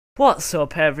What's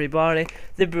up, everybody?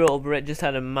 The Brutal Brit just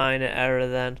had a minor error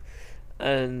then,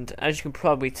 and as you can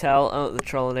probably tell, the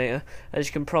Trollinator, as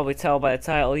you can probably tell by the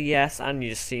title, yes, and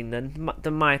you've seen then, the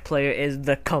My Player is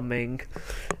The Coming,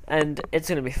 and it's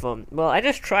gonna be fun. Well, I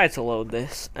just tried to load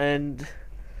this, and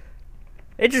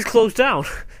it just closed down,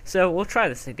 so we'll try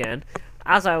this again.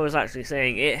 As I was actually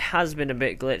saying, it has been a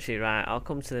bit glitchy, right? I'll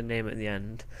come to the name at the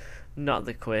end, not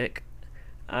the quick.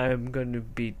 I'm gonna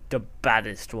be the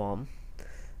baddest one.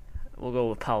 We'll go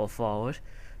with power forward.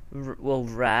 We'll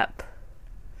rep.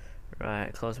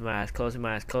 Right, closing my eyes, closing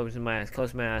my eyes, closing my eyes,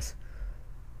 closing my eyes.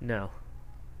 No.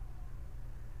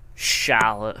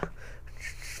 Charlotte.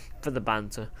 For the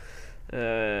banter.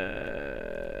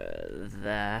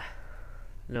 There.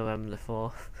 November the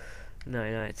 4th,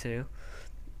 1992.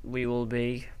 We will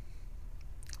be.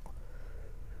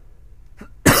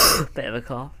 Bit of a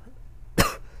cough.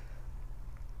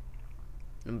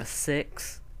 Number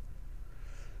 6.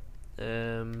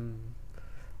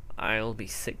 I'll be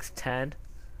 6'10",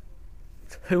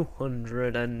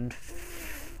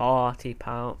 240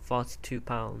 pound, 42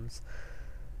 pounds.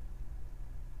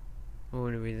 I'm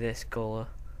gonna be this colour.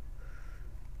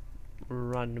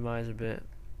 Randomise a bit.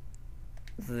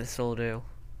 This'll do.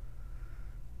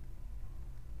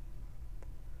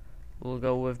 We'll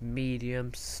go with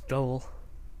medium stole.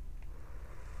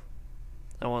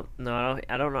 I don't know.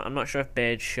 I'm not sure if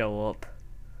beards show up.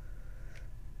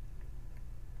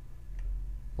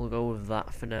 We'll go with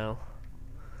that for now.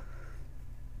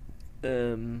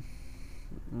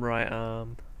 Right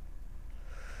arm.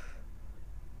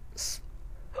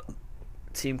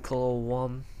 Team colour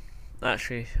 1.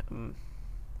 Actually,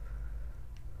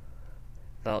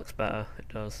 that looks better. It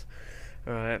does.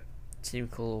 Alright. Team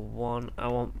colour 1. I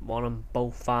want one on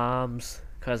both arms,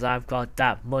 because I've got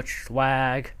that much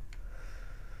swag.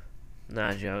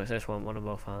 Nah, jokes. I just want one on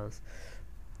both arms.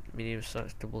 Medium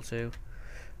size double 2.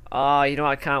 Oh, you know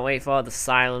what I can't wait for? The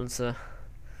silencer.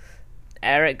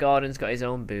 Eric Gordon's got his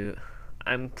own boot.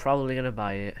 I'm probably going to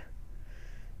buy it.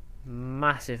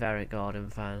 Massive Eric Gordon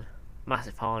fan.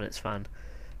 Massive Hornets fan.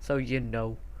 So you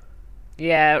know.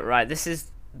 Yeah, right. This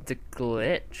is the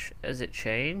glitch. Has it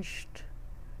changed?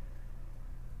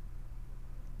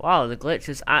 Wow, the glitch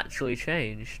has actually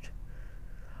changed.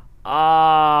 Oh,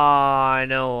 I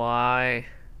know why.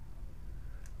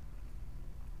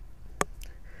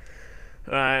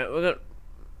 Right, we're gonna.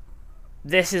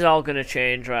 This is all gonna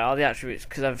change, right? All the attributes,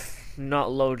 because I've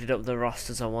not loaded up the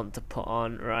rosters I want to put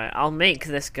on. Right, I'll make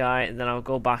this guy, and then I'll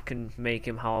go back and make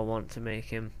him how I want to make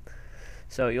him.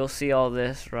 So you'll see all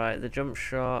this, right? The jump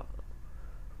shot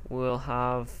will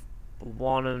have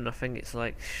one, and I think it's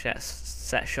like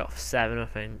set shot for 7. I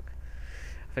think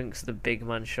it's the big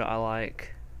man shot I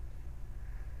like.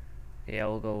 Yeah,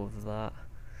 we'll go with that.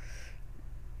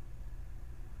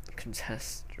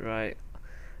 Contest, right?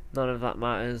 None of that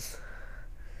matters.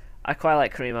 I quite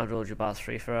like Kareem Abdul-Jabbar's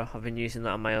free throw. I've been using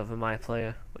that on my other My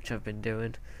Player, which I've been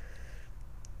doing.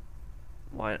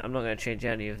 Why? I'm not going to change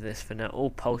any of this for now. All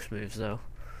post moves though.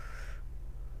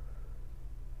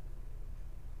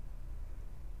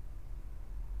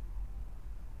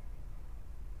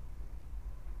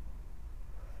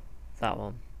 That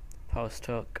one. Post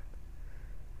hook.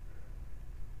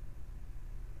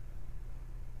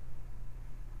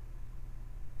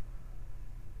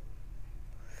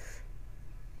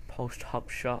 Post hop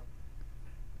shot.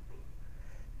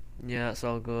 Yeah, that's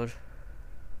all good.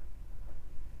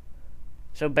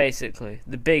 So basically,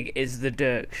 the big is the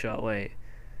Dirk shot. Wait.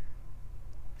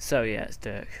 So yeah, it's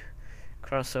Dirk.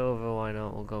 Crossover, why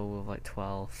not? We'll go with like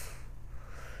 12.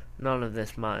 None of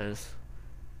this matters.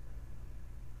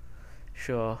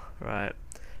 Sure, right.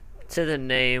 To the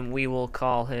name, we will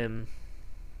call him.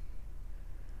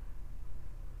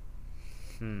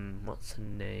 What's the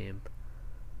name?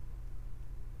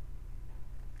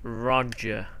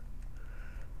 Roger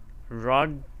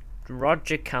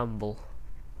Campbell.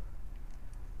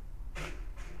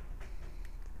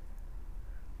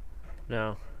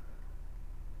 No.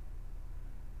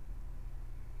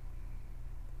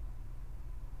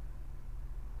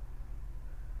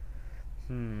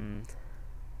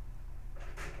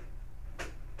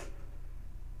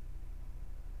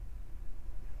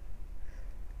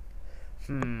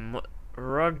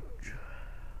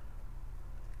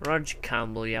 Roger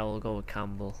Campbell, yeah, we'll go with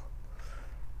Campbell.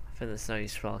 I think that's how you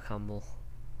spell Campbell.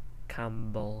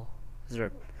 Campbell. Is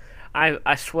there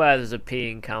I swear there's a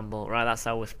P in Campbell. Right, that's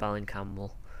how we're spelling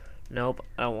Campbell. Nope,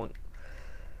 I don't want.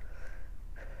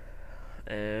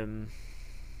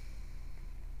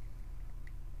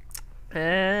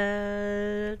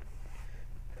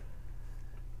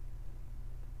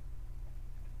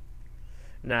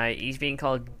 Nah, he's being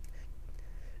called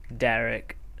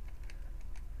Derek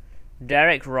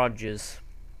Rogers.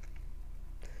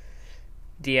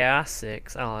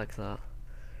 DR6, I like that.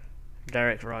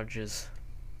 Derek Rogers.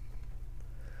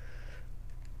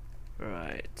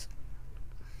 Right.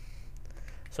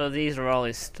 So these are all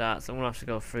his stats. I'm gonna have to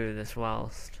go through this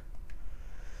whilst.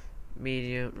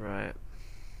 Medium, right.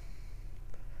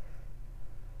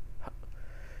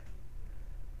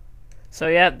 So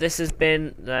yeah, this has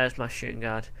been. There's my shooting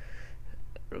guard.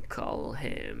 Recall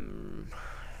him.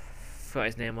 Forgot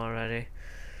his name already.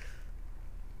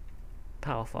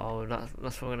 Power forward.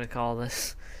 That's what we're gonna call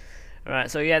this.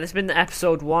 Alright, so yeah, this has been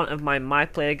episode 1 of my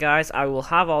player, guys. I will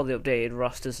have all the updated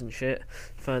rosters and shit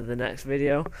for the next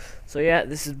video. So yeah,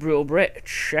 this is Brutal Brit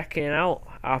checking out.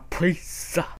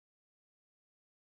 Peace.